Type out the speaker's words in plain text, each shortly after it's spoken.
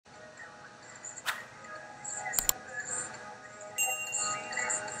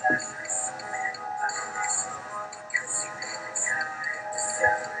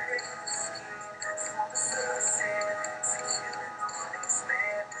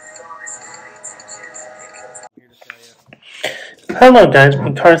Hello guys,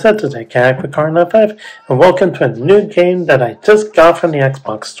 I'm Santos with Karlo 5, and welcome to a new game that I just got from the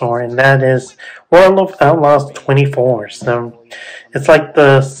Xbox store, and that is World of Outlaws 24. So, it's like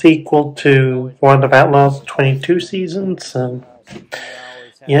the sequel to World of Outlaws 22 season, so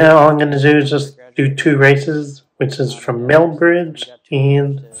yeah, all I'm going to do is just do two races, which is from Millbridge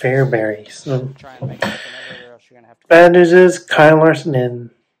and Fairbury. So, bad news is Kyle Larson and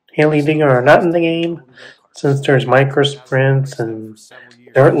Haley Digger are not in the game, since there's micro sprints and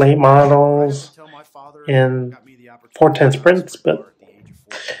dirt late models and 410 sprints, but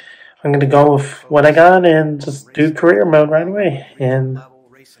I'm going to go with what I got and just do career mode right away. And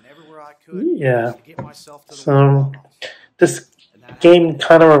yeah, so this game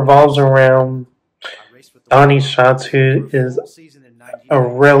kind of revolves around Donnie Schatz, who is a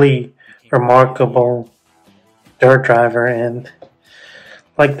really remarkable dirt driver, and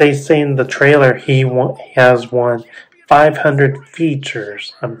like they say in the trailer, he has won 500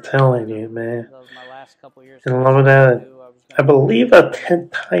 features. I'm telling you, man. And along with that, I believe a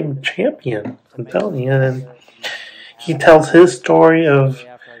 10-time champion. I'm telling you. And he tells his story of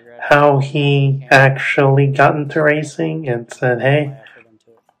how he actually got into racing and said, hey,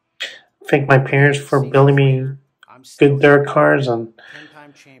 thank my parents for building me good dirt cars and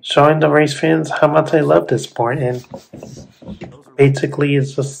showing the race fans how much I love this sport. And basically,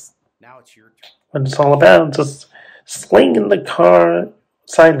 it's just what it's all about. Just slinging the car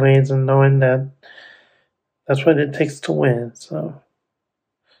sideways and knowing that that's what it takes to win. So,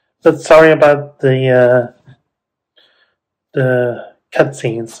 but sorry about the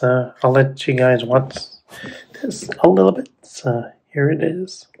cutscenes. I'll let you guys watch this a little bit. So here it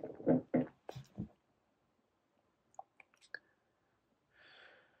is.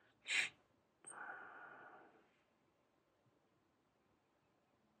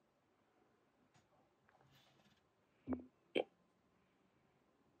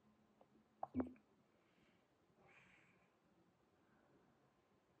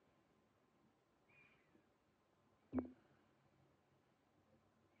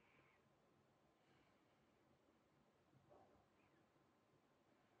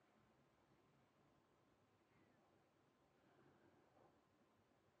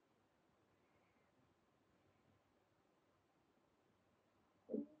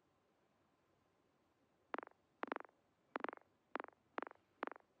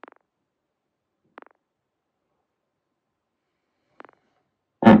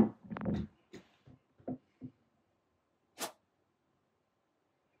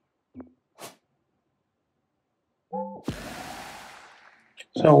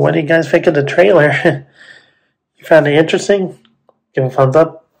 So, what do you guys think of the trailer? You found it interesting? Give a thumbs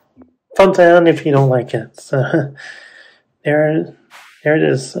up, thumbs down if you don't like it. So, there it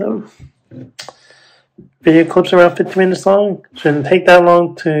is. Video clips around 50 minutes long. Shouldn't take that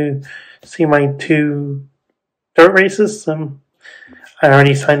long to see my two dirt races. I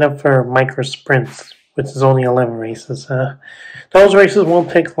already signed up for micro sprints, which is only 11 races. Those races won't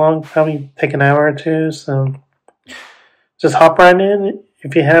take long, probably take an hour or two. So just hop right in.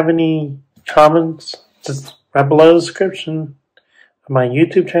 If you have any comments, just right below the description of my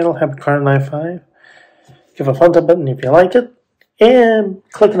YouTube channel, HappyCarlo95. Give a thumbs up button if you like it, and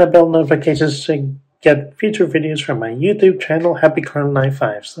click on the bell notifications to get future videos from my YouTube channel,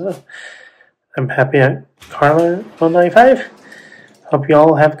 HappyCarlo95. So I'm Happy at Karlo95. Hope you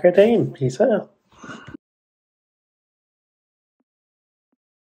all have a great day and peace out.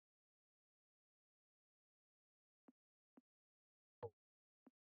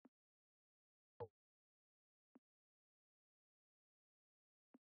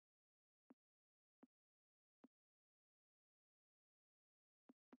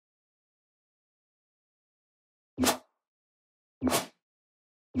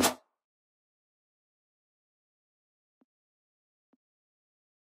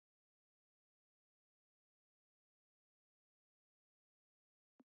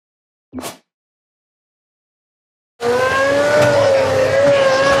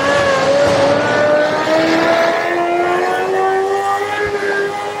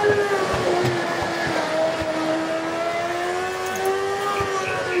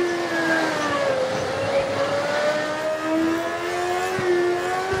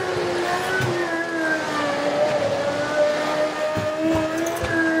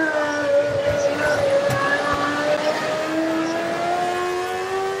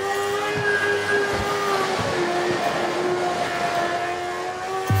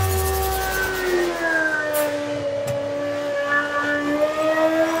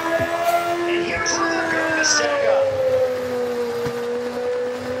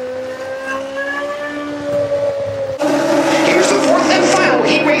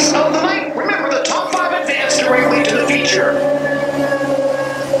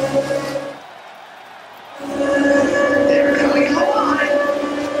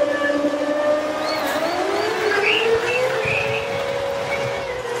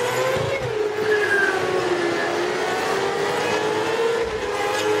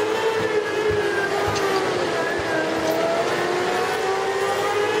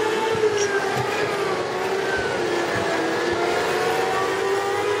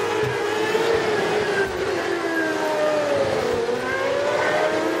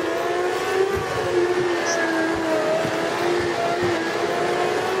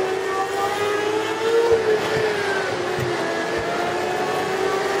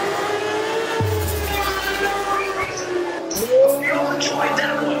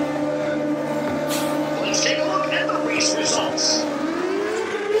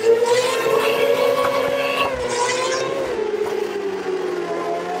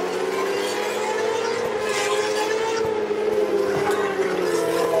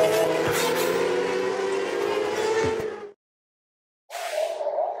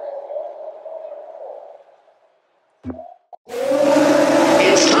 It's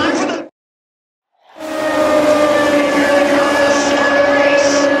time for the...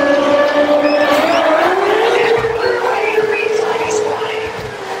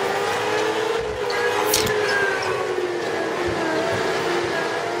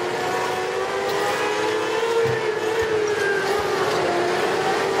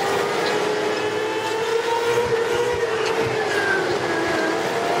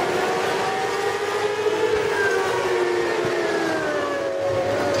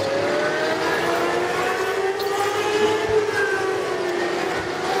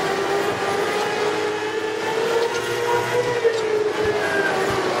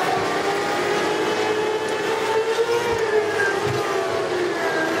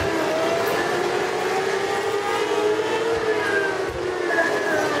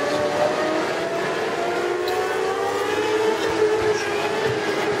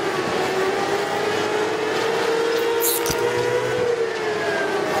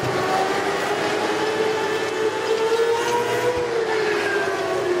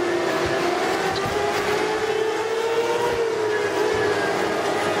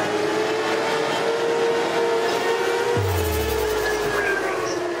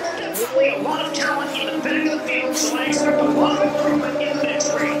 Definitely a lot of talent in the back of the field, so I expect a lot of improvement in the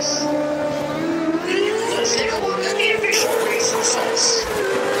next race. Let's take a look at the official race results.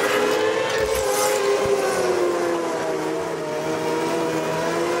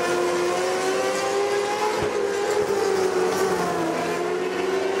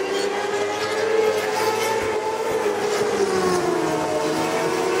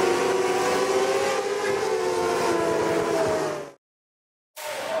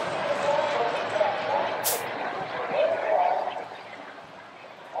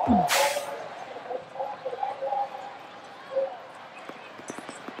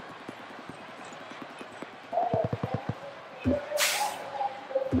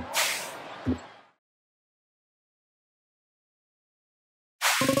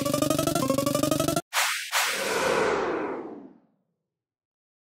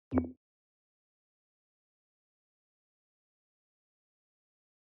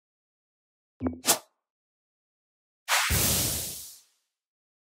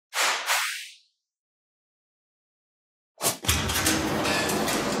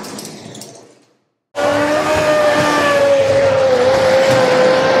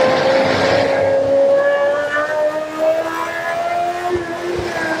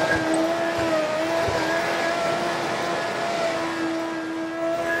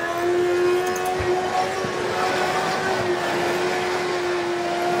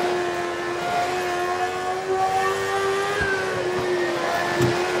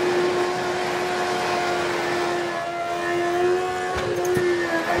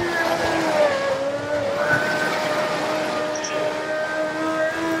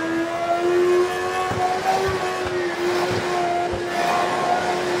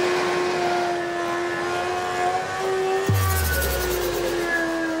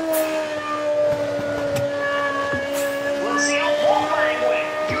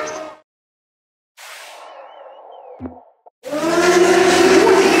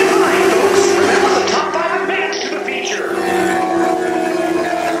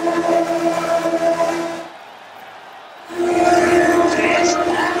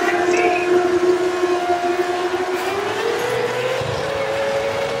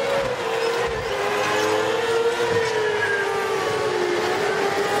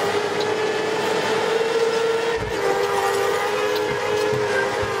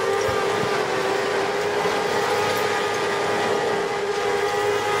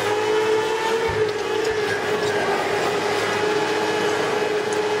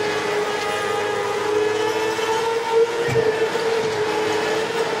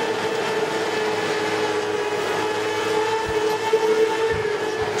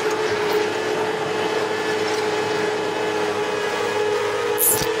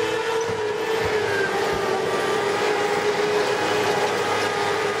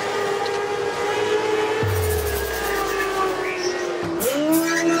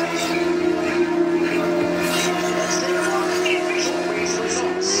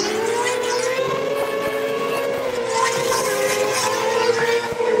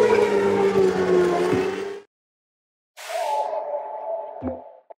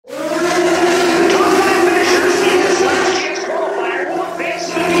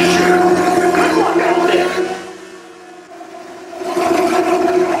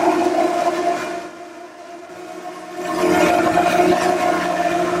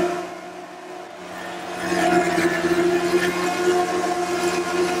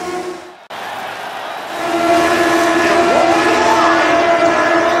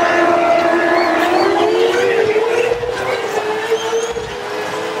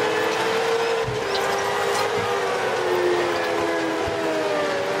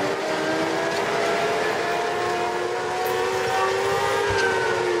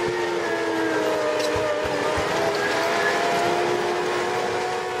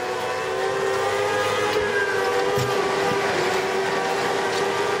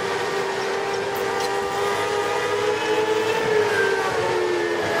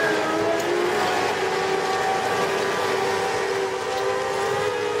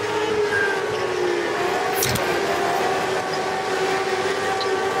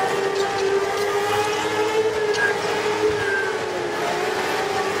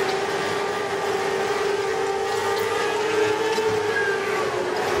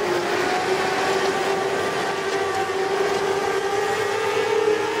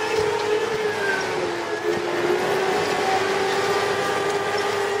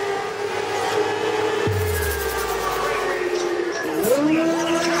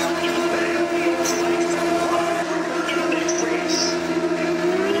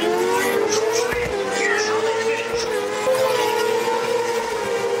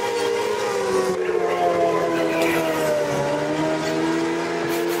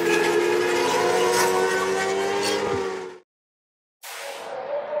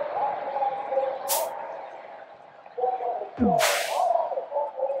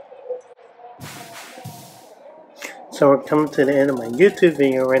 So we're coming to the end of my YouTube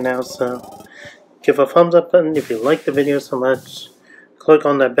video right now, so give a thumbs up button if you like the video so much. Click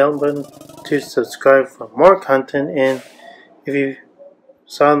on that bell button to subscribe for more content, and if you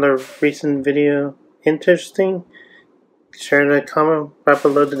saw the recent video interesting, share the comment right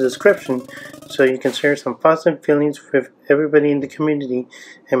below the description so you can share some positive feelings with everybody in the community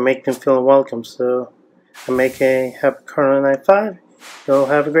and make them feel welcome. So I make a happy Karlo 95. You'll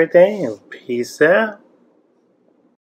have a great day and peace out.